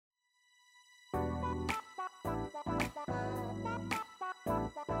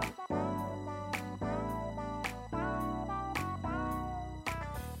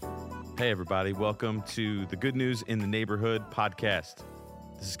Hey, everybody. Welcome to the Good News in the Neighborhood podcast.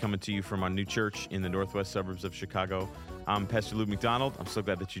 This is coming to you from our new church in the northwest suburbs of Chicago. I'm Pastor Luke McDonald. I'm so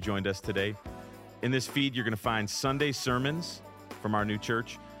glad that you joined us today. In this feed, you're going to find Sunday sermons from our new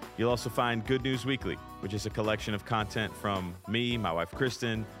church. You'll also find Good News Weekly, which is a collection of content from me, my wife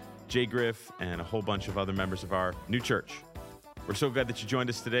Kristen, Jay Griff, and a whole bunch of other members of our new church. We're so glad that you joined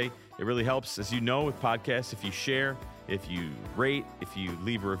us today. It really helps, as you know, with podcasts, if you share, if you rate, if you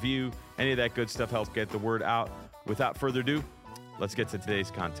leave a review, any of that good stuff helps get the word out. Without further ado, let's get to today's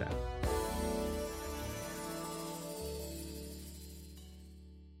content.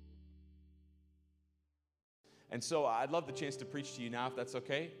 And so I'd love the chance to preach to you now, if that's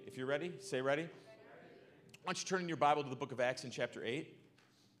okay. If you're ready, say ready. Why don't you turn in your Bible to the book of Acts in chapter 8.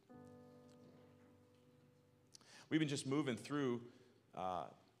 We've been just moving through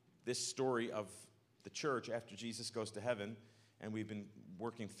this story of the church after Jesus goes to heaven, and we've been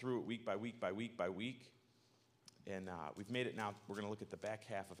working through it week by week by week by week. And we've made it now. We're going to look at the back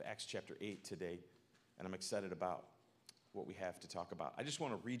half of Acts chapter 8 today, and I'm excited about what we have to talk about. I just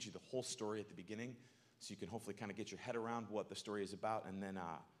want to read you the whole story at the beginning so you can hopefully kind of get your head around what the story is about, and then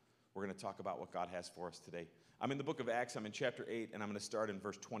we're going to talk about what God has for us today. I'm in the book of Acts. I'm in chapter 8, and I'm going to start in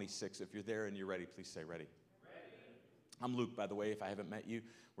verse 26. If you're there and you're ready, please say ready. I'm Luke, by the way, if I haven't met you.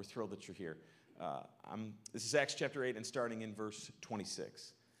 We're thrilled that you're here. This is Acts chapter 8, and starting in verse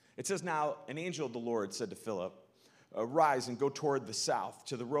 26. It says, "Now an angel of the Lord said to Philip, Rise and go toward the south,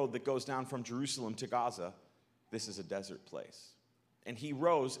 to the road that goes down from Jerusalem to Gaza. This is a desert place. And he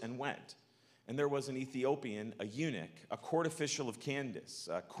rose and went. And there was an Ethiopian, a eunuch, a court official of Candace,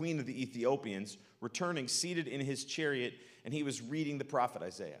 queen of the Ethiopians, returning, seated in his chariot, and he was reading the prophet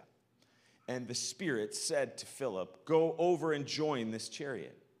Isaiah. And the Spirit said to Philip, Go over and join this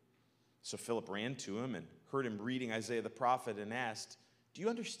chariot. So Philip ran to him and heard him reading Isaiah the prophet and asked, Do you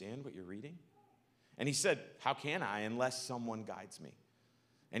understand what you're reading? And he said, How can I unless someone guides me?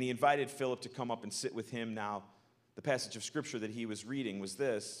 And he invited Philip to come up and sit with him. Now, the passage of scripture that he was reading was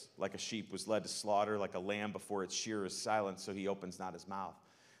this: Like a sheep was led to slaughter, like a lamb before its shearer is silent, so he opens not his mouth.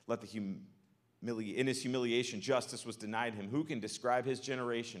 In his humiliation, justice was denied him. Who can describe his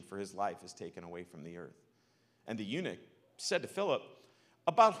generation? For his life is taken away from the earth. And the eunuch said to Philip,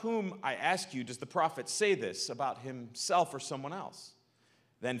 About whom, I ask you, does the prophet say this, about himself or someone else?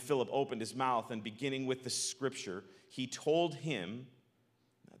 Then Philip opened his mouth, and beginning with the scripture, he told him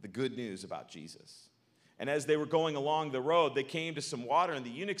the good news about Jesus. And as they were going along the road, they came to some water, and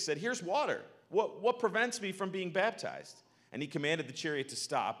the eunuch said, Here's water. What prevents me from being baptized? And he commanded the chariot to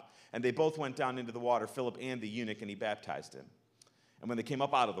stop, and they both went down into the water, Philip and the eunuch, and he baptized him. And when they came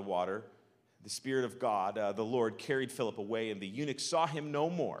up out of the water, the Spirit of God, the Lord, carried Philip away, and the eunuch saw him no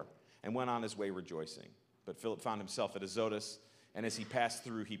more and went on his way rejoicing. But Philip found himself at Azotus, and as he passed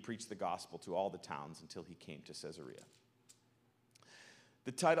through, he preached the gospel to all the towns until he came to Caesarea.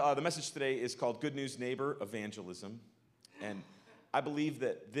 The message today is called Good News Neighbor Evangelism, and I believe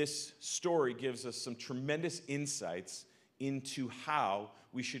that this story gives us some tremendous insights into how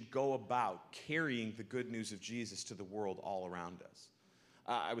we should go about carrying the good news of Jesus to the world all around us.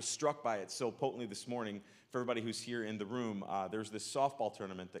 I was struck by it so potently this morning. For everybody who's here in the room, there's this softball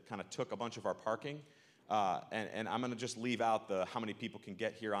tournament that kind of took a bunch of our parking, and I'm going to just leave out the how many people can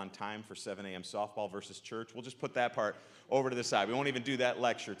get here on time for 7 a.m. softball versus church. We'll just put that part over to the side. We won't even do that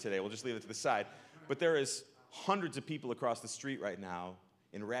lecture today. We'll just leave it to the side. But there is hundreds of people across the street right now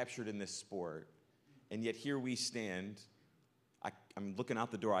enraptured in this sport, and yet here we stand. I'm looking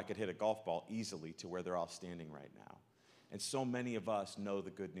out the door. I could hit a golf ball easily to where they're all standing right now. And so many of us know the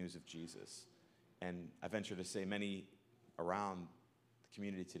good news of Jesus. And I venture to say many around the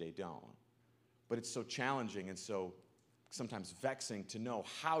community today don't. But it's so challenging and so sometimes vexing to know,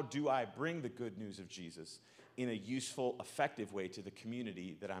 how do I bring the good news of Jesus in a useful, effective way to the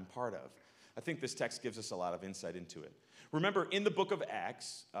community that I'm part of? I think this text gives us a lot of insight into it. Remember, in the book of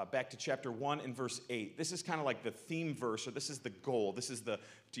Acts, back to chapter 1 and verse 8, this is kind of like the theme verse, or this is the goal. This is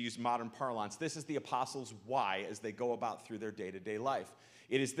to use modern parlance, this is the apostles' why as they go about through their day-to-day life.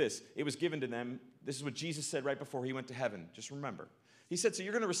 It is this. It was given to them. This is what Jesus said right before he went to heaven. Just remember. He said, So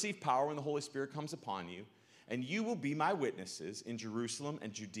you're going to receive power when the Holy Spirit comes upon you, and you will be my witnesses in Jerusalem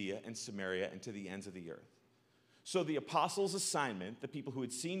and Judea and Samaria and to the ends of the earth. So the apostles' assignment, the people who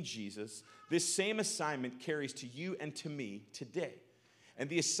had seen Jesus, this same assignment carries to you and to me today. And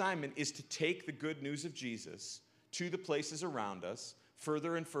the assignment is to take the good news of Jesus to the places around us,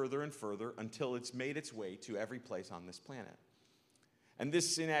 further and further and further, until it's made its way to every place on this planet. And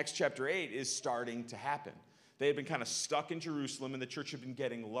this, in Acts chapter 8, is starting to happen. They had been kind of stuck in Jerusalem, and the church had been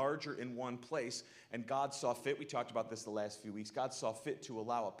getting larger in one place. And God saw fit, we talked about this the last few weeks, God saw fit to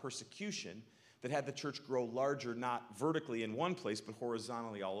allow a persecution that had the church grow larger, not vertically in one place, but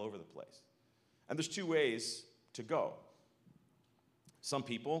horizontally all over the place. And there's two ways to go. Some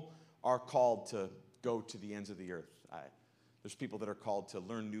people are called to go to the ends of the earth. There's people that are called to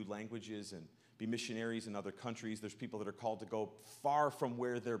learn new languages and be missionaries in other countries. There's people that are called to go far from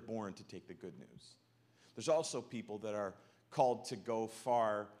where they're born to take the good news. There's also people that are called to go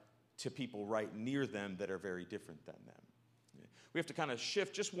far to people right near them that are very different than them. We have to kind of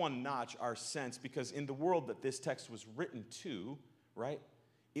shift just one notch our sense, because in the world that this text was written to, right,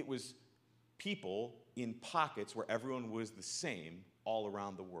 it was people in pockets where everyone was the same all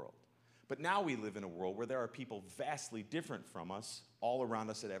around the world. But now we live in a world where there are people vastly different from us all around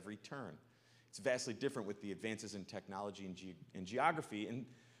us at every turn. It's vastly different with the advances in technology and geography. And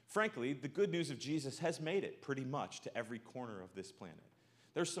frankly, the good news of Jesus has made it pretty much to every corner of this planet.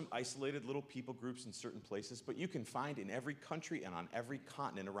 There's some isolated little people groups in certain places, but you can find in every country and on every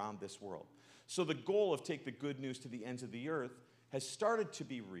continent around this world. So the goal of take the good news to the ends of the earth has started to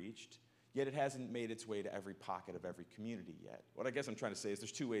be reached, yet it hasn't made its way to every pocket of every community yet. What I guess I'm trying to say is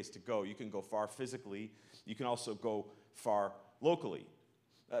there's two ways to go. You can go far physically. You can also go far locally.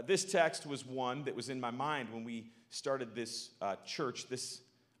 This text was one that was in my mind when we started this church, this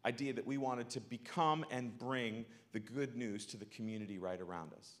idea that we wanted to become and bring the good news to the community right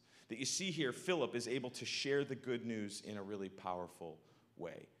around us. That you see here, Philip is able to share the good news in a really powerful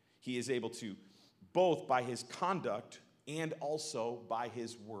way. He is able to, both by his conduct and also by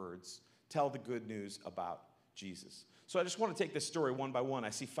his words, tell the good news about Jesus. So I just want to take this story one by one. I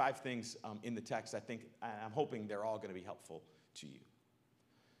see 5 things in the text. I'm hoping they're all going to be helpful to you.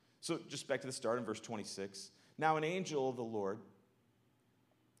 So just back to the start in verse 26. Now an angel of the Lord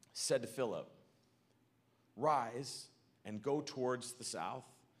said to Philip, "Rise and go towards the south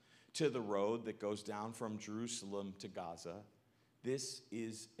to the road that goes down from Jerusalem to Gaza. This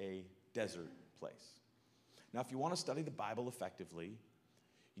is a desert place." Now, if you want to study the Bible effectively,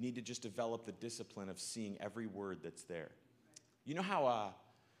 you need to just develop the discipline of seeing every word that's there. You know how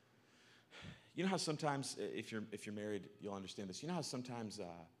sometimes, if you're married, you'll understand this. You know how sometimes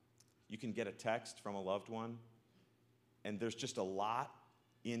you can get a text from a loved one, and there's just a lot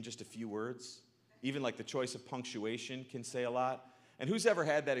in just a few words? Even like the choice of punctuation can say a lot. And who's ever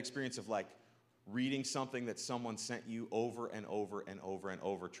had that experience of like reading something that someone sent you over and over and over and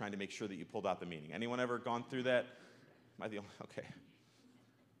over, trying to make sure that you pulled out the meaning? Anyone ever gone through that? Am I the only? Okay.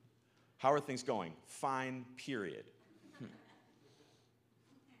 How are things going? Fine, period.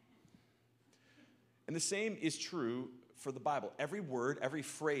 And the same is true for the Bible. Every word, every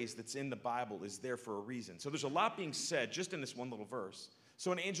phrase that's in the Bible is there for a reason. So there's a lot being said just in this one little verse.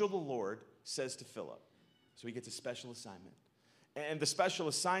 So an angel of the Lord says to Philip, so he gets a special assignment. And the special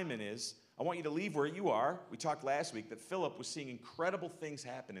assignment is, I want you to leave where you are. We talked last week that Philip was seeing incredible things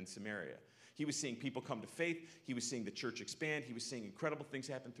happen in Samaria. He was seeing people come to faith. He was seeing the church expand. He was seeing incredible things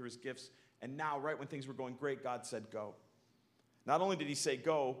happen through his gifts. And now, right when things were going great, God said, go. Not only did he say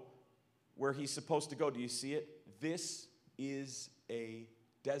go where he's supposed to go, do you see it? This is a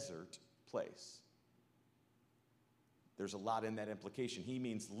desert place. There's a lot in that implication. He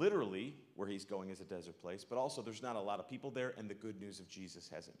means literally where he's going is a desert place, but also there's not a lot of people there, and the good news of Jesus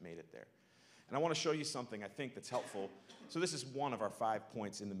hasn't made it there. And I want to show you something I think that's helpful. So this is one of our 5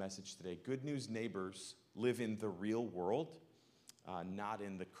 points in the message today. Good news neighbors live in the real world, not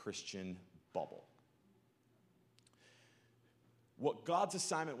in the Christian bubble. What God's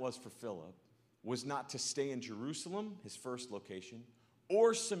assignment was for Philip was not to stay in Jerusalem, his first location,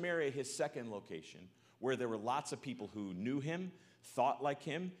 or Samaria, his second location, where there were lots of people who knew him, thought like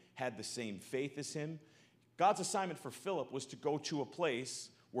him, had the same faith as him. God's assignment for Philip was to go to a place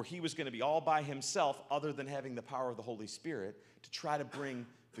where he was going to be all by himself, other than having the power of the Holy Spirit, to try to bring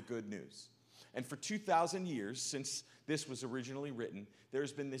the good news. And for 2,000 years, since this was originally written,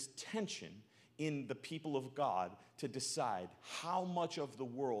 there's been this tension in the people of God to decide how much of the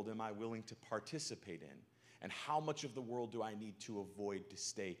world am I willing to participate in, and how much of the world do I need to avoid to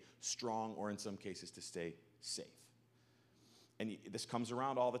stay strong, or in some cases to stay safe. And this comes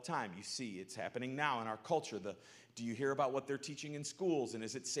around all the time. You see, it's happening now in our culture. Do you hear about what they're teaching in schools? And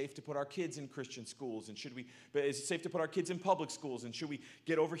is it safe to put our kids in Christian schools? And is it safe to put our kids in public schools? And should we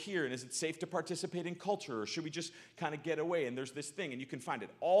get over here? And is it safe to participate in culture? Or should we just kind of get away? And there's this thing, and you can find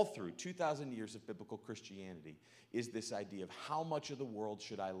it all through 2,000 years of biblical Christianity, is this idea of how much of the world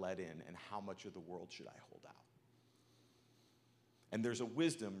should I let in and how much of the world should I hold out? And there's a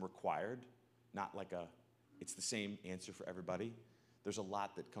wisdom required, not like it's the same answer for everybody. There's a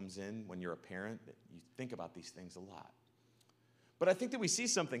lot that comes in when you're a parent that you think about these things a lot. But I think that we see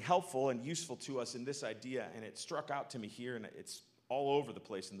something helpful and useful to us in this idea, and it struck out to me here, and it's all over the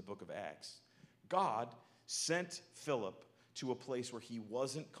place in the book of Acts. God sent Philip to a place where he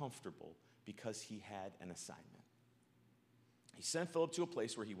wasn't comfortable because he had an assignment. He sent Philip to a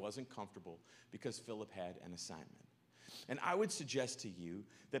place where he wasn't comfortable because Philip had an assignment. And I would suggest to you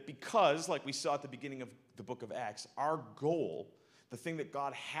that because, like we saw at the beginning of the book of Acts, our goal, the thing that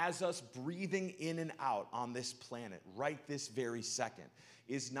God has us breathing in and out on this planet right this very second,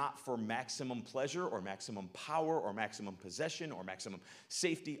 is not for maximum pleasure or maximum power or maximum possession or maximum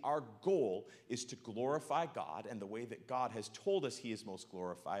safety. Our goal is to glorify God, and the way that God has told us he is most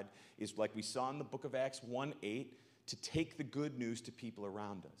glorified is, like we saw in the book of Acts 1:8, to take the good news to people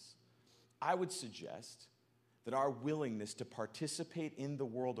around us. I would suggest that our willingness to participate in the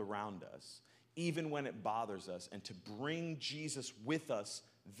world around us, even when it bothers us, and to bring Jesus with us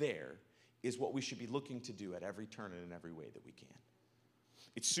there, is what we should be looking to do at every turn and in every way that we can.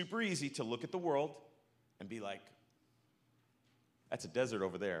 It's super easy to look at the world and be like, that's a desert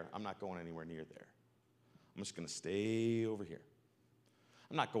over there. I'm not going anywhere near there. I'm just going to stay over here.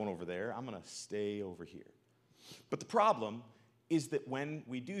 I'm not going over there. I'm going to stay over here. But the problem is that when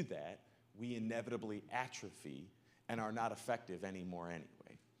we do that, we inevitably atrophy and are not effective anymore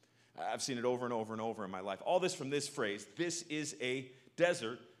anyway. I've seen it over and over and over in my life. All this from this phrase, this is a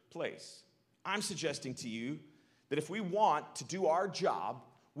desert place. I'm suggesting to you that if we want to do our job,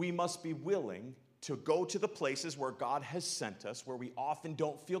 we must be willing to go to the places where God has sent us, where we often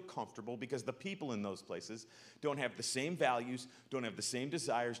don't feel comfortable because the people in those places don't have the same values, don't have the same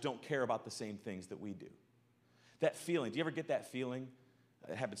desires, don't care about the same things that we do. That feeling, do you ever get that feeling?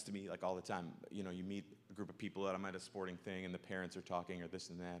 It happens to me like all the time. You know, you meet a group of people that I'm at a sporting thing and the parents are talking or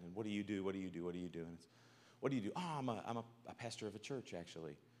this and that, and what do you do? What do you do? What do you do? And it's, what do you do? Oh, I'm a pastor of a church,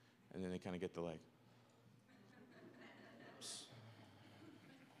 actually. And then they kind of get the like,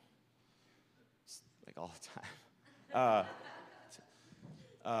 like all the time.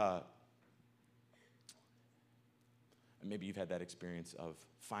 And maybe you've had that experience of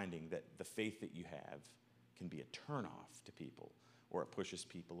finding that the faith that you have can be a turnoff to people, or it pushes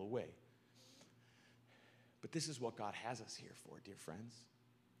people away. But this is what God has us here for, dear friends.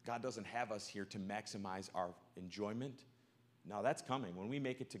 God doesn't have us here to maximize our enjoyment. No, that's coming. When we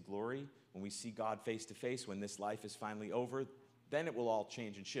make it to glory, when we see God face to face, when this life is finally over, then it will all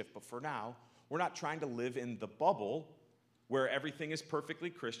change and shift. But for now, we're not trying to live in the bubble where everything is perfectly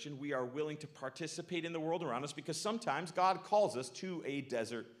Christian. We are willing to participate in the world around us because sometimes God calls us to a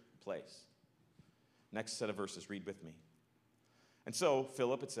desert place. Next set of verses, read with me. And so,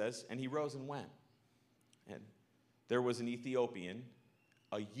 Philip, it says, and he rose and went. And there was an Ethiopian,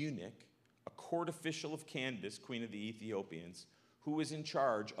 a eunuch, a court official of Candace, queen of the Ethiopians, who was in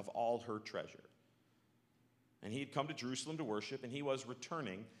charge of all her treasure. And he had come to Jerusalem to worship, and he was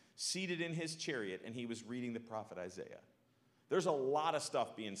returning, seated in his chariot, and he was reading the prophet Isaiah. There's a lot of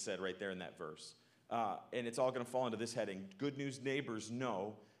stuff being said right there in that verse. And it's all going to fall into this heading. Good news neighbors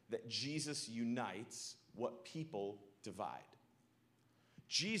know that Jesus unites what people divide.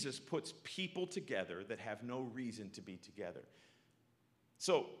 Jesus puts people together that have no reason to be together.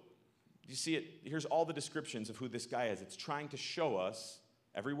 So, you see it, here's all the descriptions of who this guy is. It's trying to show us,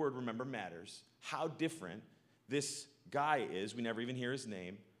 every word, remember, matters, how different this guy is, we never even hear his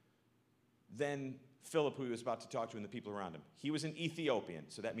name, than Philip, who he was about to talk to, and the people around him. He was an Ethiopian,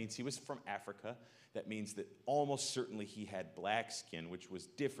 so that means he was from Africa. That means that almost certainly he had black skin, which was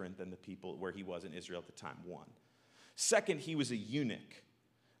different than the people where he was in Israel at the time, one. Second, he was a eunuch.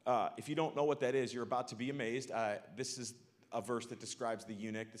 If you don't know what that is, you're about to be amazed. This is a verse that describes the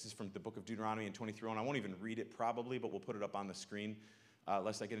eunuch. This is from the book of Deuteronomy in 23:1. I won't even read it probably, but we'll put it up on the screen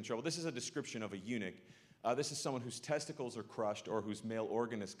lest I get in trouble. This is a description of a eunuch. This is someone whose testicles are crushed or whose male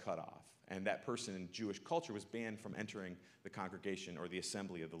organ is cut off. And that person in Jewish culture was banned from entering the congregation or the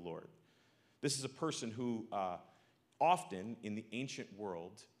assembly of the Lord. This is a person who often in the ancient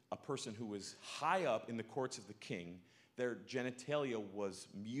world, a person who was high up in the courts of the king, their genitalia was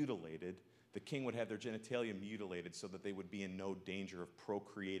mutilated. The king would have their genitalia mutilated so that they would be in no danger of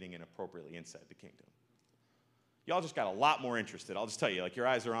procreating inappropriately inside the kingdom. Y'all just got a lot more interested. I'll just tell you, like your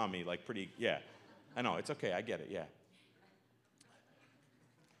eyes are on me, like pretty, yeah. I know, it's okay, I get it, yeah.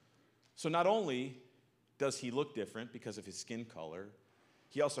 So not only does he look different because of his skin color,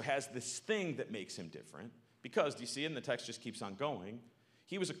 he also has this thing that makes him different because, do you see it? And the text just keeps on going.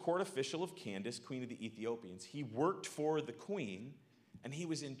 He was a court official of Candace, queen of the Ethiopians. He worked for the queen, and he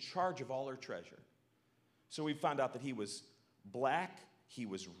was in charge of all her treasure. So we found out that he was black, he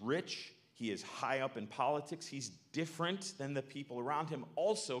was rich, He is high up in politics. He's different than the people around him.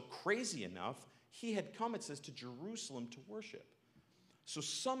 Also, crazy enough, he had come, it says, to Jerusalem to worship. So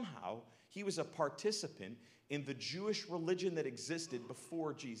somehow, he was a participant in the Jewish religion that existed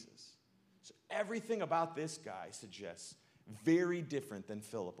before Jesus. So everything about this guy suggests very different than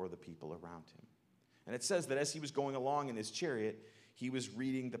Philip or the people around him. And it says that as he was going along in his chariot, he was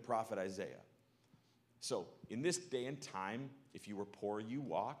reading the prophet Isaiah. So in this day and time, if you were poor, you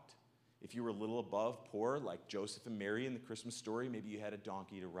walked. If you were a little above poor, like Joseph and Mary in the Christmas story, maybe you had a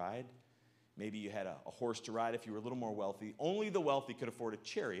donkey to ride. Maybe you had a horse to ride if you were a little more wealthy. Only the wealthy could afford a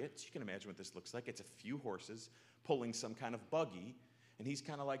chariot. So you can imagine what this looks like. It's a few horses pulling some kind of buggy, and he's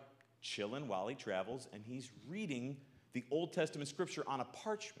kind of like chilling while he travels, and he's reading the Old Testament scripture on a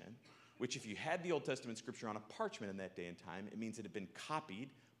parchment, which if you had the Old Testament scripture on a parchment in that day and time, it means it had been copied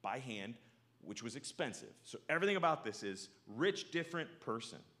by hand, which was expensive. So everything about this is rich, different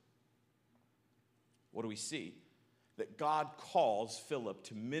person. What do we see? That God calls Philip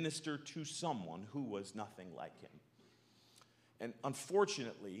to minister to someone who was nothing like him. And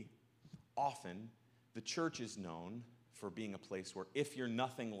unfortunately, often the church is known for being a place where if you're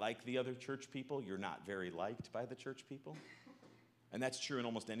nothing like the other church people, you're not very liked by the church people. And that's true in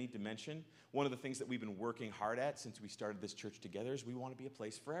almost any dimension. One of the things that we've been working hard at since we started this church together is we want to be a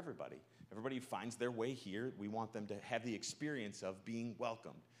place for everybody. Everybody who finds their way here, we want them to have the experience of being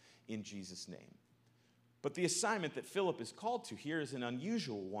welcomed in Jesus' name. But the assignment that Philip is called to here is an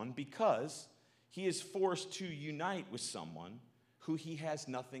unusual one because he is forced to unite with someone who he has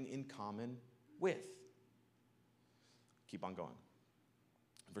nothing in common with. Keep on going.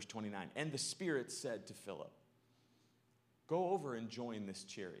 Verse 29, and the Spirit said to Philip, go over and join this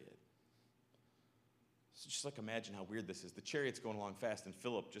chariot. So just like imagine how weird this is. The chariot's going along fast, and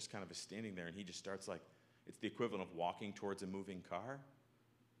Philip just kind of is standing there, and he just starts like, it's the equivalent of walking towards a moving car.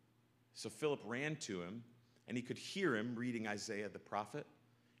 So Philip ran to him, and he could hear him reading Isaiah the prophet.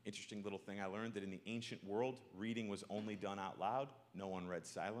 Interesting little thing I learned, that in the ancient world, reading was only done out loud. No one read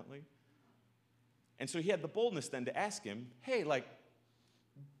silently. And so he had the boldness then to ask him, hey, like,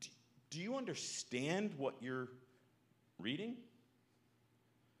 do you understand what you're reading?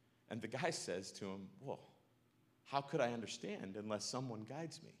 And the guy says to him, well, how could I understand unless someone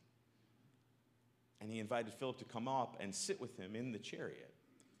guides me? And he invited Philip to come up and sit with him in the chariot.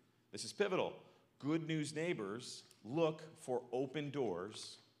 This is pivotal. Good news neighbors look for open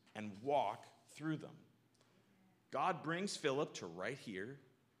doors and walk through them. God brings Philip to right here,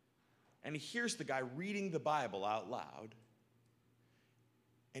 and he hears the guy reading the Bible out loud,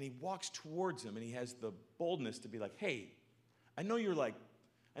 and he walks towards him, and he has the boldness to be like, hey, I know you're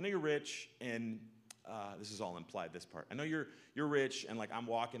rich, and this is all implied, this part. I know you're rich, and like I'm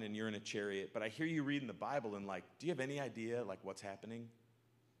walking, and you're in a chariot, but I hear you reading the Bible, and like, do you have any idea like what's happening?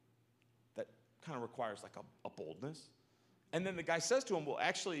 That kind of requires like a boldness. And then the guy says to him, well,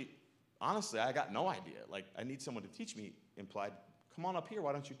 actually, honestly, I got no idea. Like, I need someone to teach me. Implied, come on up here,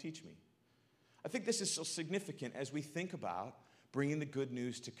 why don't you teach me? I think this is so significant as we think about bringing the good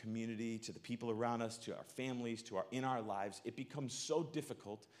news to community, to the people around us, to our families, in our lives. It becomes so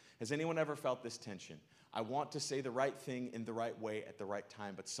difficult. Has anyone ever felt this tension? I want to say the right thing in the right way at the right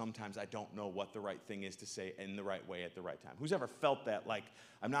time, but sometimes I don't know what the right thing is to say in the right way at the right time. Who's ever felt that? Like,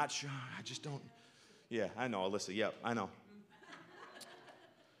 I'm not sure, I just don't. Yeah, I know, Alyssa, yep, I know.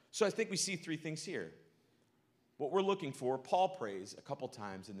 So I think we see three things here. What we're looking for, Paul prays a couple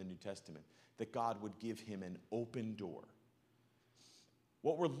times in the New Testament, that God would give him an open door.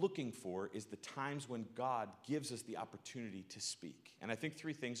 What we're looking for is the times when God gives us the opportunity to speak. And I think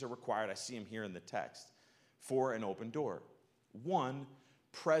three things are required. I see them here in the text for an open door. One,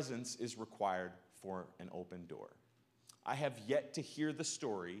 presence is required for an open door. I have yet to hear the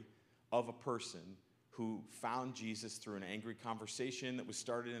story of a person who found Jesus through an angry conversation that was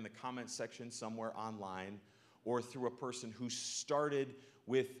started in the comment section somewhere online, or through a person who started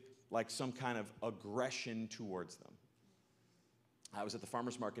with like some kind of aggression towards them. I was at the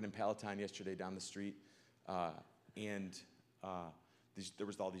farmer's market in Palatine yesterday down the street, and there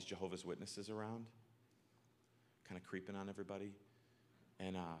was all these Jehovah's Witnesses around, kind of creeping on everybody.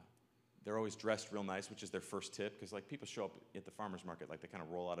 And they're always dressed real nice, which is their first tip, because like people show up at the farmer's market, like they kind of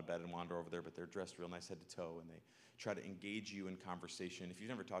roll out of bed and wander over there, but they're dressed real nice head to toe, and they try to engage you in conversation. If you've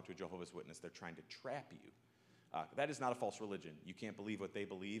never talked to a Jehovah's Witness, they're trying to trap you. That is not a false religion. You can't believe what they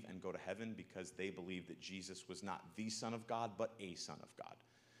believe and go to heaven because they believe that Jesus was not the Son of God, but a Son of God.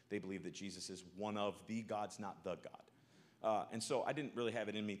 They believe that Jesus is one of the gods, not the God. And so I didn't really have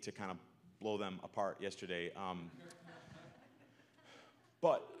it in me to kind of blow them apart yesterday.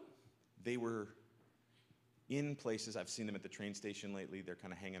 But they were, in places. I've seen them at the train station lately. They're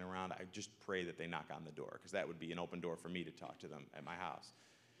kind of hanging around. I just pray that they knock on the door, because that would be an open door for me to talk to them at my house.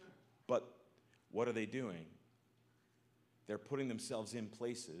 But what are they doing? They're putting themselves in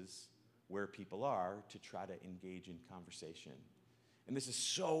places where people are to try to engage in conversation. And this is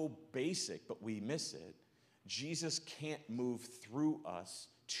so basic, but we miss it. Jesus can't move through us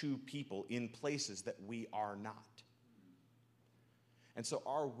to people in places that we are not. And so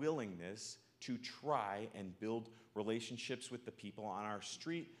our willingness to try and build relationships with the people on our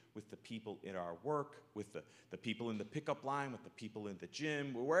street, with the people in our work, with the people in the pickup line, with the people in the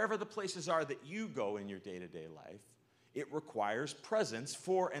gym, wherever the places are that you go in your day-to-day life, it requires presence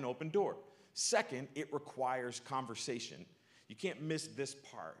for an open door. Second, it requires conversation. You can't miss this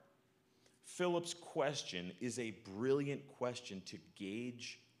part. Philip's question is a brilliant question to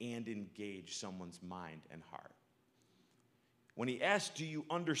gauge and engage someone's mind and heart. When he asks, do you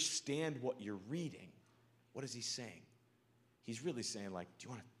understand what you're reading? What is he saying? He's really saying, like, do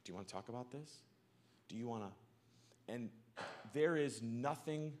you want to talk about this? Do you want to? And there is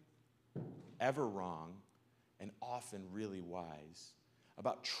nothing ever wrong and often really wise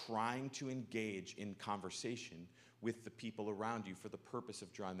about trying to engage in conversation with the people around you for the purpose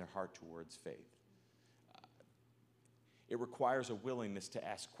of drawing their heart towards faith. It requires a willingness to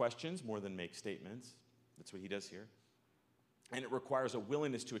ask questions more than make statements. That's what he does here. And it requires a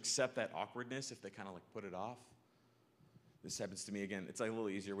willingness to accept that awkwardness if they kind of like put it off. This happens to me again. It's like a little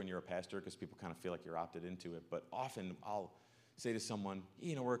easier when you're a pastor because people kind of feel like you're opted into it. But often I'll say to someone,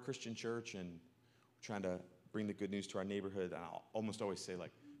 we're a Christian church and we're trying to bring the good news to our neighborhood. And I'll almost always say,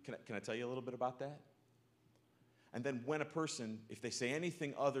 like, can I tell you a little bit about that? And then when a person, if they say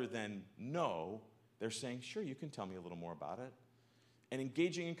anything other than no, they're saying, sure, you can tell me a little more about it. And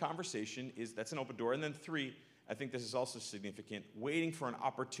engaging in conversation, that's an open door. And then 3, I think this is also significant, waiting for an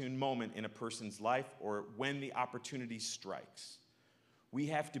opportune moment in a person's life or when the opportunity strikes. We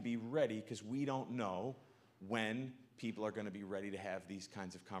have to be ready because we don't know when people are going to be ready to have these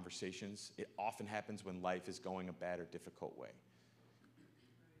kinds of conversations. It often happens when life is going a bad or difficult way.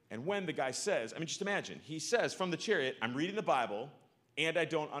 And when the guy says, just imagine, he says from the chariot, I'm reading the Bible and I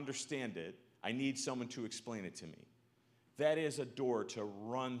don't understand it. I need someone to explain it to me. That is a door to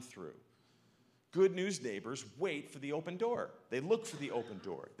run through. Good news neighbors wait for the open door. They look for the open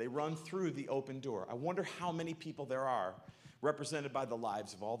door. They run through the open door. I wonder how many people there are represented by the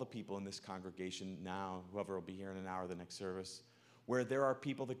lives of all the people in this congregation now, whoever will be here in an hour of the next service, where there are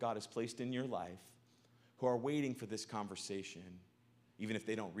people that God has placed in your life who are waiting for this conversation, even if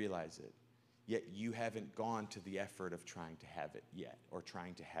they don't realize it. Yet you haven't gone to the effort of trying to have it yet or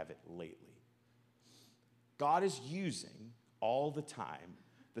trying to have it lately. God is using all the time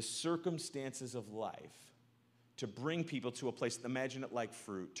the circumstances of life to bring people to a place, imagine it like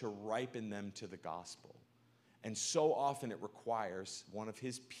fruit, to ripen them to the gospel. And so often it requires one of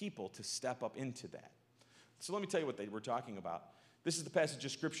his people to step up into that. So let me tell you what they were talking about. This is the passage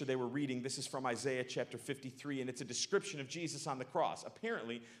of scripture they were reading. This is from Isaiah chapter 53, and it's a description of Jesus on the cross.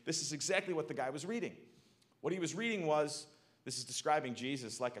 Apparently, this is exactly what the guy was reading. What he was reading was, this is describing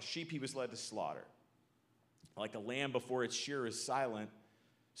Jesus like a sheep he was led to slaughter. Like a lamb before its shearer is silent,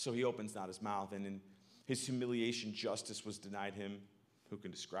 so he opens not his mouth. And in his humiliation, justice was denied him. Who can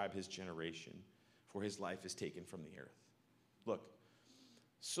describe his generation? For his life is taken from the earth. Look,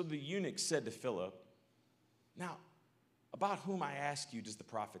 so the eunuch said to Philip, now, about whom I ask you does the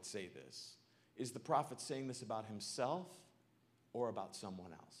prophet say this? Is the prophet saying this about himself or about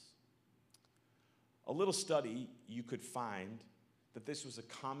someone else? A little study, you could find that this was a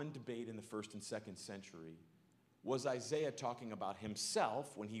common debate in the 1st and 2nd century. Was Isaiah talking about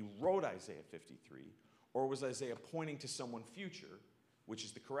himself when he wrote Isaiah 53, or was Isaiah pointing to someone future, which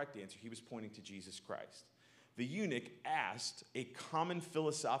is the correct answer? He was pointing to Jesus Christ. The eunuch asked a common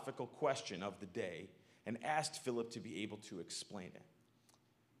philosophical question of the day and asked Philip to be able to explain it.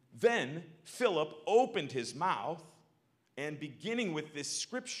 Then Philip opened his mouth, and beginning with this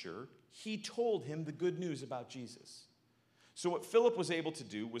scripture, he told him the good news about Jesus. So what Philip was able to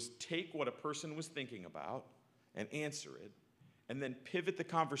do was take what a person was thinking about and answer it, and then pivot the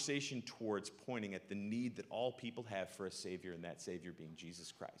conversation towards pointing at the need that all people have for a Savior, and that Savior being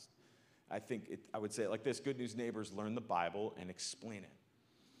Jesus Christ. I would say it like this: good news neighbors learn the Bible and explain it.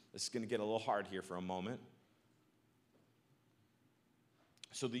 This is going to get a little hard here for a moment.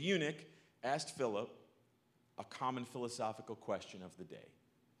 So the eunuch asked Philip a common philosophical question of the day.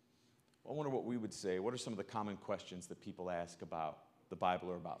 I wonder what we would say. What are some of the common questions that people ask about the Bible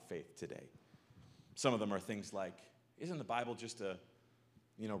or about faith today? Some of them are things like, isn't the Bible just a,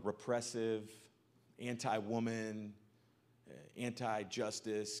 repressive, anti-woman,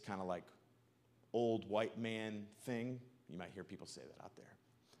 anti-justice, kind of like old white man thing. You might hear people say that out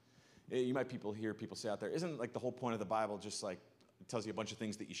there. You might hear people say out there, isn't like the whole point of the Bible just like it tells you a bunch of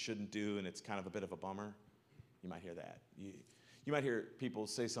things that you shouldn't do and it's kind of a bit of a bummer? You might hear that. You might hear people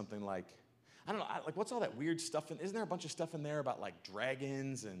say something like, I don't know, like what's all that weird stuff? Isn't there a bunch of stuff in there about like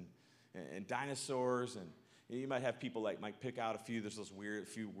dragons and dinosaurs? And you might have people like might pick out a few. There's those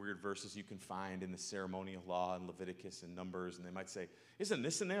few weird verses you can find in the ceremonial law and Leviticus and Numbers, and they might say, "Isn't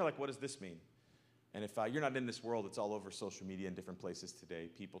this in there? Like, what does this mean?" And if you're not in this world, it's all over social media and different places today.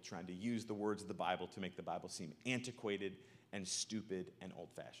 People trying to use the words of the Bible to make the Bible seem antiquated and stupid and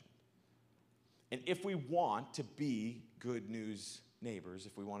old-fashioned. And if we want to be good news neighbors,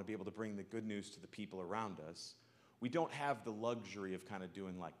 if we want to be able to bring the good news to the people around us, we don't have the luxury of kind of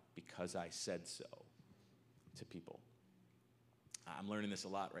doing like, because I said so to people. I'm learning this a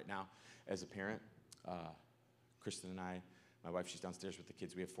lot right now as a parent. Kristen and I, my wife, she's downstairs with the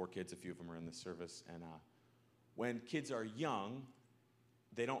kids. We have 4 kids. A few of them are in this service. And when kids are young,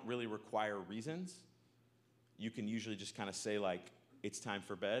 they don't really require reasons. You can usually just kind of say like, it's time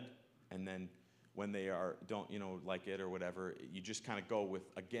for bed. And then when they don't like it or whatever, you just kind of go with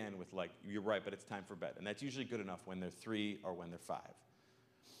like, you're right, but it's time for bed. And that's usually good enough when they're 3 or when they're 5.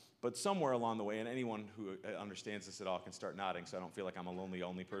 But somewhere along the way, and anyone who understands this at all can start nodding, so I don't feel like I'm a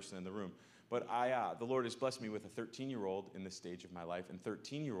only person in the room. But the Lord has blessed me with a 13-year-old in this stage of my life, and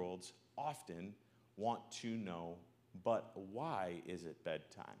 13-year-olds often want to know, but why is it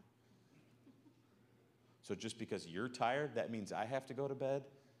bedtime? So just because you're tired, that means I have to go to bed?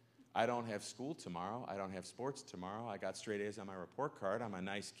 I don't have school tomorrow. I don't have sports tomorrow. I got straight A's on my report card. I'm a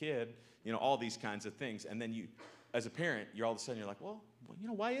nice kid. All these kinds of things. And then you, as a parent, you're all of a sudden, you're like, well,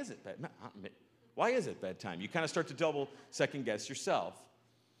 why is it bedtime? Why is it bedtime? You kind of start to double second guess yourself.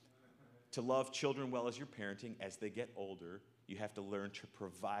 To love children well as you're parenting, as they get older, you have to learn to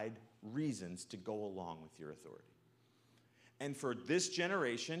provide reasons to go along with your authority. And for this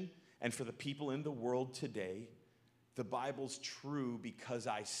generation and for the people in the world today, the Bible's true because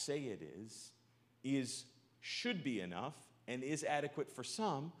I say it should be enough and is adequate for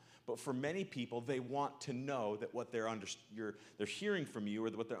some, but for many people, they want to know that what they're hearing from you or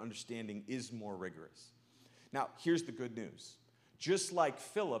what they're understanding is more rigorous. Now, here's the good news. Just like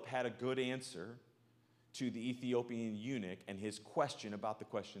Philip had a good answer to the Ethiopian eunuch and his question about the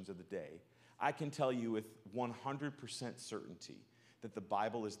questions of the day, I can tell you with 100% certainty that the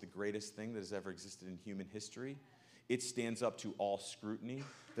Bible is the greatest thing that has ever existed in human history. It stands up to all scrutiny.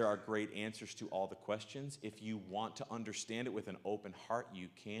 There are great answers to all the questions. If you want to understand it with an open heart, you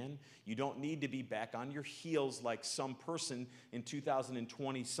can. You don't need to be back on your heels like some person in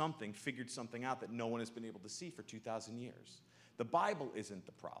 2020-something figured something out that no one has been able to see for 2,000 years. The Bible isn't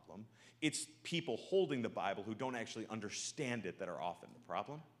the problem. It's people holding the Bible who don't actually understand it that are often the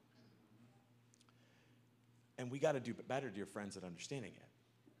problem. And we got to do better, dear friends, at understanding it.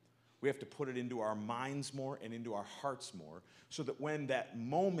 We have to put it into our minds more and into our hearts more so that when that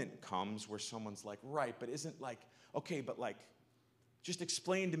moment comes where someone's like, right, but isn't like, okay, but like, just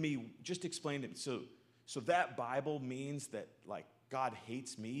explain to me. So that Bible means that like God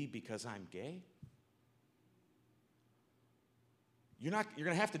hates me because I'm gay? You're going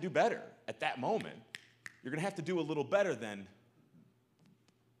to have to do better at that moment. You're going to have to do a little better than,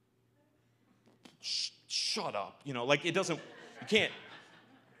 shut up. Like it doesn't, you can't.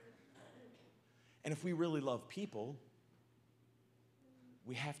 And if we really love people,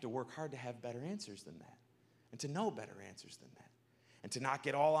 we have to work hard to have better answers than that, and to know better answers than that, and to not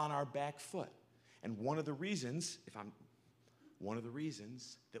get all on our back foot. And one of the reasons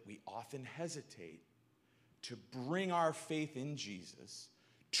that we often hesitate to bring our faith in Jesus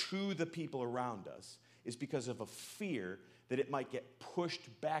to the people around us is because of a fear that it might get pushed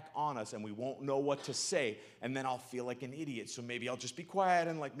back on us and we won't know what to say, and then I'll feel like an idiot, so maybe I'll just be quiet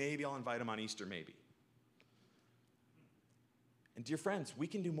and like maybe I'll invite them on Easter, maybe. And dear friends, we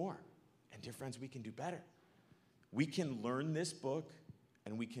can do more. And dear friends, we can do better. We can learn this book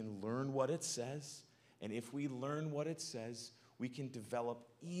and we can learn what it says, and if we learn what it says, we can develop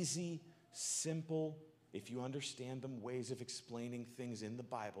easy, simple, if you understand them, ways of explaining things in the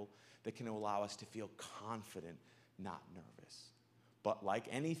Bible that can allow us to feel confident, not nervous. But like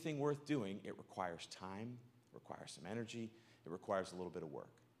anything worth doing, it requires time, it requires some energy, it requires a little bit of work.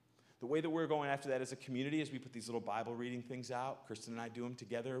 The way that we're going after that as a community is we put these little Bible reading things out. Kristen and I do them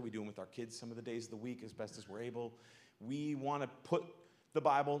together. We do them with our kids some of the days of the week as best as we're able. We want to put the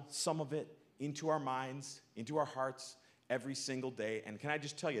Bible, some of it, into our minds, into our hearts every single day. And can I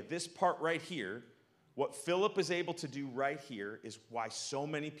just tell you, this part right here, what Philip is able to do right here is why so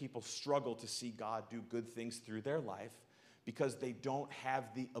many people struggle to see God do good things through their life, because they don't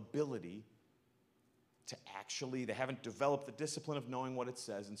have the ability they haven't developed the discipline of knowing what it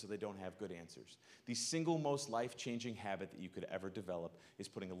says, and so they don't have good answers. The single most life-changing habit that you could ever develop is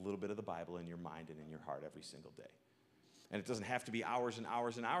putting a little bit of the Bible in your mind and in your heart every single day. And it doesn't have to be hours and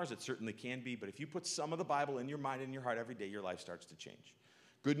hours and hours. It certainly can be, but if you put some of the Bible in your mind and in your heart every day, your life starts to change.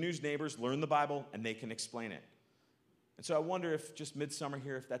 Good News neighbors learn the Bible, and they can explain it. And so I wonder if just midsummer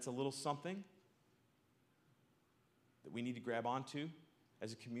here, if that's a little something that we need to grab onto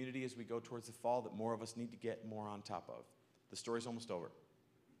as a community as we go towards the fall, that more of us need to get more on top of. The story's almost over.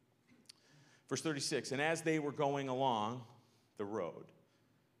 Verse 36, and as they were going along the road,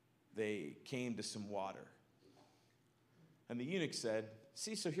 they came to some water. And the eunuch said,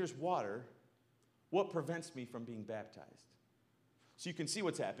 see, so here's water. What prevents me from being baptized? So you can see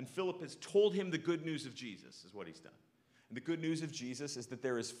what's happened. Philip has told him the good news of Jesus, is what he's done. And the good news of Jesus is that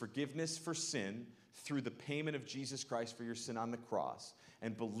there is forgiveness for sin through the payment of Jesus Christ for your sin on the cross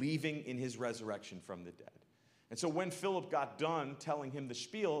and believing in his resurrection from the dead. And so when Philip got done telling him the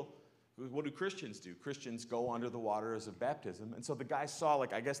spiel, what do Christians do? Christians go under the waters of baptism. And so the guy saw,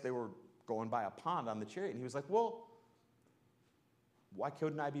 like, I guess they were going by a pond on the chariot, and he was like, well, why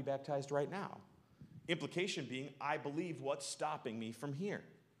couldn't I be baptized right now? Implication being, I believe, what's stopping me from here?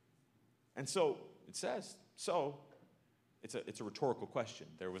 And so it says, it's a rhetorical question.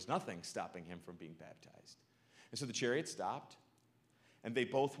 There was nothing stopping him from being baptized. And so the chariot stopped, and they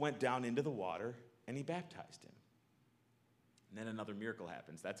both went down into the water, and he baptized him. And then another miracle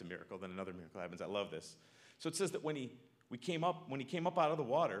happens. That's a miracle. Then another miracle happens. I love this. So it says that when he came up out of the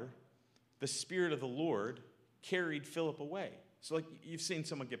water, the Spirit of the Lord carried Philip away. So like you've seen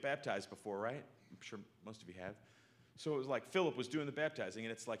someone get baptized before, right? I'm sure most of you have. So it was like Philip was doing the baptizing,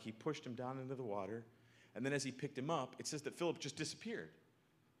 and it's like he pushed him down into the water. And then as he picked him up, it says that Philip just disappeared.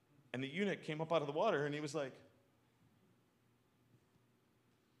 And the eunuch came up out of the water, and he was like,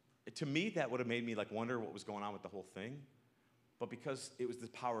 to me, that would have made me like wonder what was going on with the whole thing. But because it was the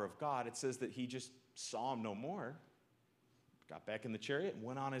power of God, it says that he just saw him no more, got back in the chariot, and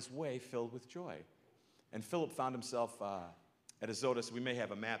went on his way filled with joy. And Philip found himself at Azotus. We may have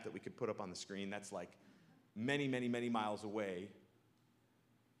a map that we could put up on the screen. That's like many, many, many miles away.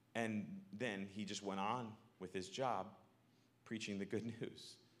 And then he just went on with his job, preaching the good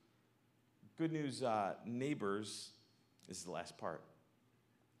news. Good news neighbors, this is the last part.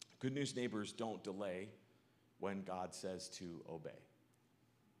 Good news neighbors don't delay when God says to obey.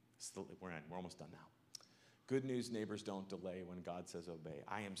 We're almost done now. Good news neighbors don't delay when God says obey.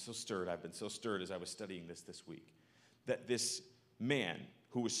 I am so stirred. I've been so stirred as I was studying this week, that this man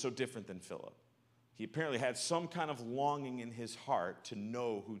who was so different than Philip, he apparently had some kind of longing in his heart to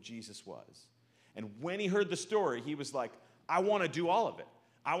know who Jesus was. And when he heard the story, he was like, I want to do all of it.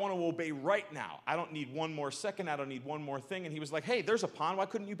 I want to obey right now. I don't need one more second. I don't need one more thing. And he was like, hey, there's a pond. Why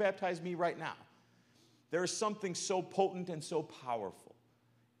couldn't you baptize me right now? There is something so potent and so powerful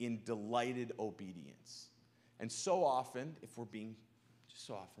in delighted obedience. And so often,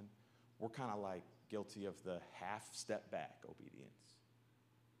 we're kind of like guilty of the half step back obedience.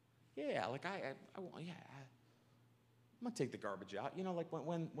 Yeah, like I'm gonna take the garbage out. You know, like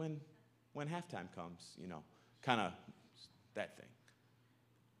when halftime comes, you know, kind of that thing.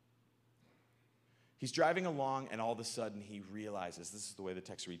 He's driving along, and all of a sudden he realizes, this is the way the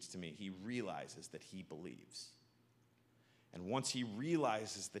text reads to me, he realizes that he believes. And once he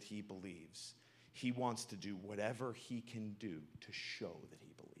realizes that he believes, he wants to do whatever he can do to show that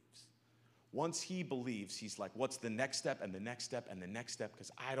he believes. Once he believes, he's like, what's the next step and the next step and the next step? Because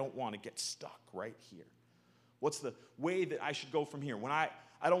I don't want to get stuck right here. What's the way that I should go from here? When I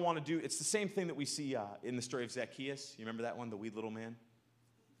don't want to do, it's the same thing that we see in the story of Zacchaeus. You remember that one, the wee little man?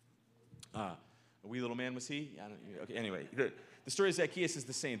 A wee little man was he? Okay, anyway, the story of Zacchaeus is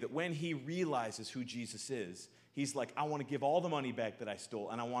the same, that when he realizes who Jesus is, he's like, I want to give all the money back that I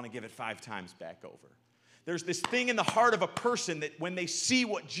stole, and I want to give it 5 times back over. There's this thing in the heart of a person that when they see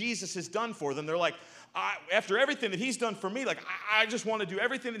what Jesus has done for them, they're like, after everything that he's done for me, like, I just want to do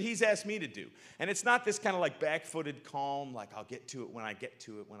everything that he's asked me to do. And it's not this kind of like back-footed calm, like I'll get to it when I get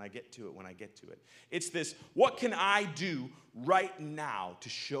to it, when I get to it, when I get to it. It's this, what can I do right now to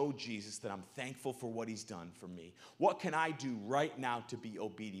show Jesus that I'm thankful for what he's done for me? What can I do right now to be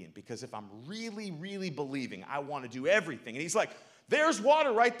obedient? Because if I'm really, really believing, I want to do everything. And he's like, there's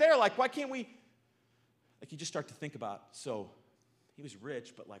water right there. Like, why can't we? Like, you just start to think about, so he was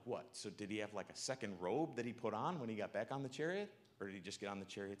rich, but like what? So did he have like a second robe that he put on when he got back on the chariot? Or did he just get on the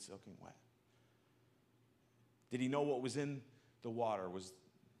chariot soaking wet? Did he know what was in the water?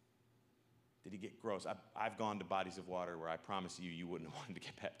 Did he get gross? I've gone to bodies of water where I promise you wouldn't have wanted to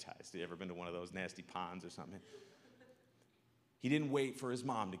get baptized. Have you ever been to one of those nasty ponds or something? He didn't wait for his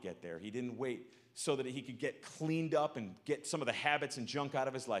mom to get there. He didn't wait so that he could get cleaned up and get some of the habits and junk out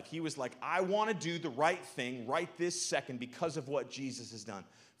of his life. He was like, I want to do the right thing right this second because of what Jesus has done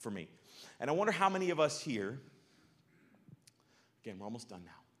for me. And I wonder how many of us here, again, we're almost done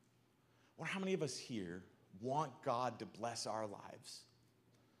now. I wonder how many of us here want God to bless our lives,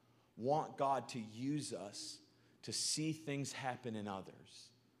 want God to use us to see things happen in others,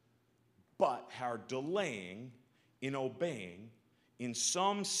 but are delaying in obeying in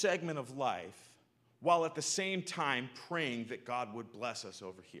some segment of life while at the same time praying that God would bless us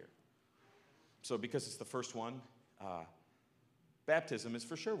over here. So because it's the first one, baptism is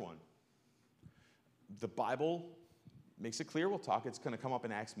for sure one. The Bible makes it clear, it's going to come up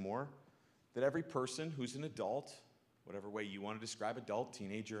in Acts more, that every person who's an adult, whatever way you want to describe adult,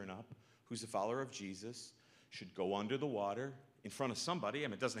 teenager and up, who's a follower of Jesus, should go under the water in front of somebody. I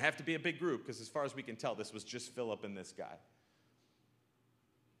mean, it doesn't have to be a big group, because as far as we can tell, this was just Philip and this guy.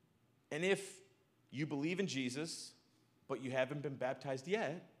 And if you believe in Jesus, but you haven't been baptized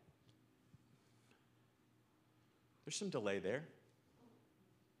yet, there's some delay there.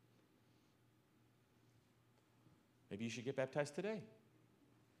 Maybe you should get baptized today.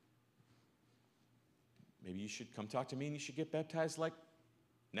 Maybe you should come talk to me and you should get baptized like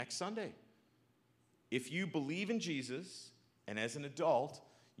next Sunday. If you believe in Jesus, and as an adult,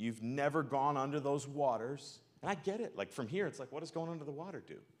 you've never gone under those waters, and I get it. Like from here, it's like, what does going under the water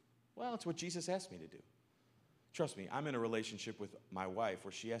do? Well, it's what Jesus asked me to do. Trust me, I'm in a relationship with my wife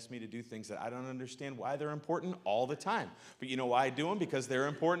where she asks me to do things that I don't understand why they're important all the time. But you know why I do them? Because they're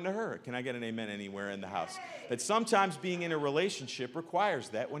important to her. Can I get an amen anywhere in the house? That sometimes being in a relationship requires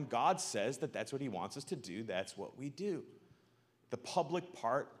that. When God says that that's what he wants us to do, that's what we do. The public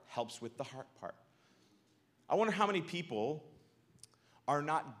part helps with the heart part. I wonder how many people are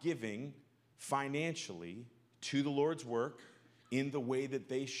not giving financially to the Lord's work in the way that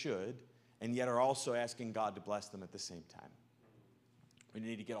they should, and yet are also asking God to bless them at the same time. We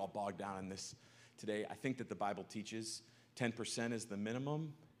need to get all bogged down in this today. I think that the Bible teaches 10% is the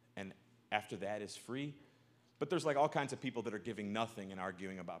minimum, and after that is free. But there's like all kinds of people that are giving nothing and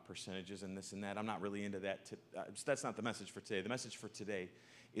arguing about percentages and this and that. I'm not really into that. That's not the message for today. The message for today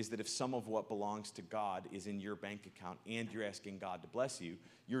is that if some of what belongs to God is in your bank account and you're asking God to bless you,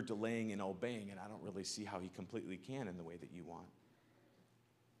 you're delaying and obeying, and I don't really see how he completely can in the way that you want.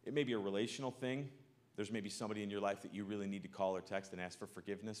 It may be a relational thing. There's maybe somebody in your life that you really need to call or text and ask for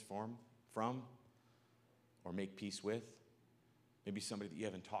forgiveness from, or make peace with. Maybe somebody that you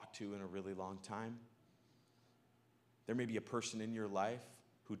haven't talked to in a really long time. There may be a person in your life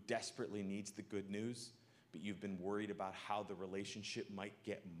who desperately needs the good news, but you've been worried about how the relationship might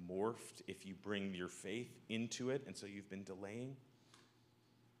get morphed if you bring your faith into it, and so you've been delaying.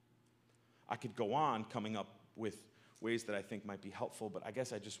 I could go on coming up with ways that I think might be helpful, but I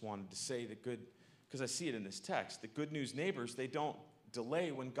guess I just wanted to say that because I see it in this text, the good news neighbors, they don't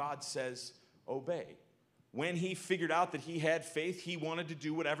delay when God says obey. When he figured out that he had faith, he wanted to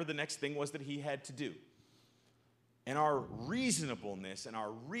do whatever the next thing was that he had to do. And our reasonableness and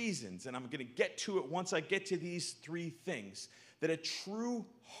our reasons, and I'm going to get to it once I get to these three things, that a true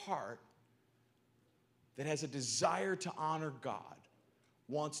heart that has a desire to honor God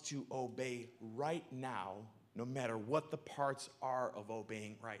wants to obey right now, no matter what the parts are of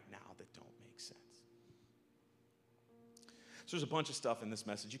obeying right now that don't make sense. So there's a bunch of stuff in this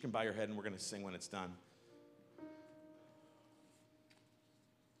message. You can bow your head and we're going to sing when it's done.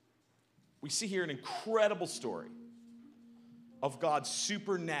 We see here an incredible story of God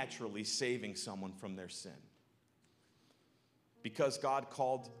supernaturally saving someone from their sin. Because God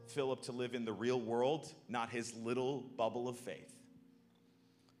called Philip to live in the real world, not his little bubble of faith.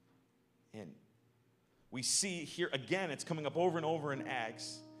 And we see here, again, it's coming up over and over in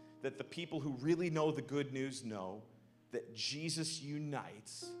Acts, that the people who really know the good news know that Jesus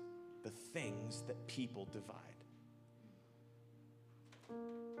unites the things that people divide.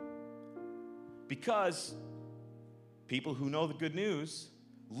 Because people who know the good news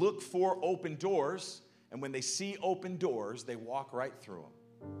look for open doors, and when they see open doors, they walk right through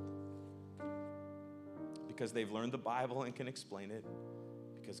them. Because they've learned the Bible and can explain it.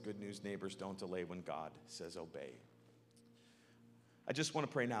 Because good news neighbors don't delay when God says obey. I just want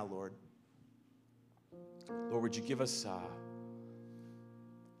to pray now, Lord. Lord, would you give us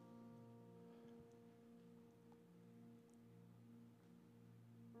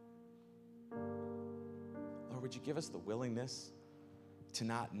Lord, would you give us the willingness to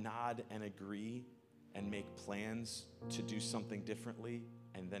not nod and agree and make plans to do something differently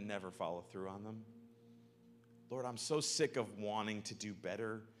and then never follow through on them? Lord, I'm so sick of wanting to do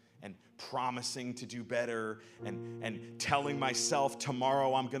better and promising to do better and telling myself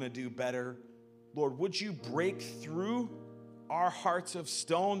tomorrow I'm going to do better. Lord, would you break through our hearts of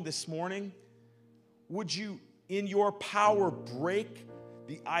stone this morning? Would you, in your power, break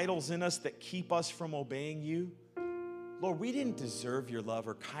the idols in us that keep us from obeying you? Lord, we didn't deserve your love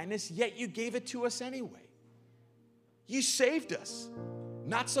or kindness, yet you gave it to us anyway. You saved us,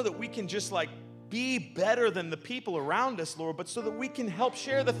 not so that we can just be better than the people around us, Lord, but so that we can help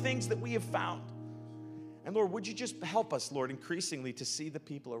share the things that we have found. And Lord, would you just help us, Lord, increasingly to see the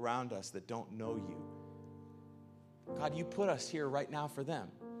people around us that don't know you. God, you put us here right now for them.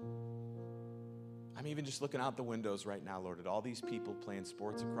 I'm even just looking out the windows right now, Lord, at all these people playing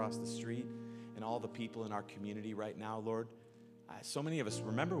sports across the street and all the people in our community right now, Lord. So many of us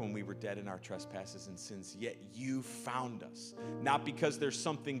remember when we were dead in our trespasses and sins, yet you found us. Not because there's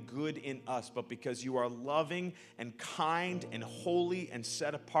something good in us, but because you are loving and kind and holy and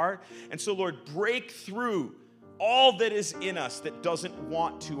set apart. And so, Lord, break through all that is in us that doesn't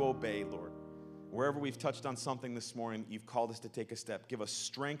want to obey, Lord. Wherever we've touched on something this morning, you've called us to take a step. Give us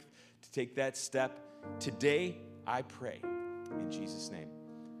strength to take that step. Today, I pray. In Jesus' name,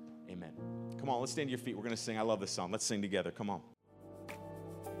 amen. Come on, let's stand to your feet. We're going to sing. I love this song. Let's sing together. Come on.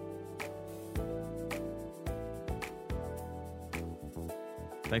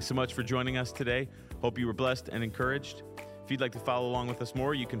 Thanks so much for joining us today. Hope you were blessed and encouraged. If you'd like to follow along with us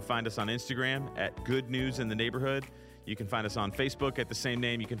more, you can find us on Instagram at Good News in the Neighborhood. You can find us on Facebook at the same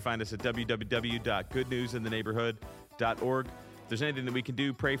name. You can find us at www.goodnewsintheneighborhood.org. If there's anything that we can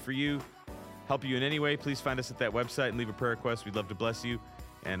do, pray for you, help you in any way, please find us at that website and leave a prayer request. We'd love to bless you.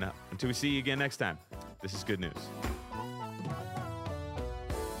 And until we see you again next time, this is Good News.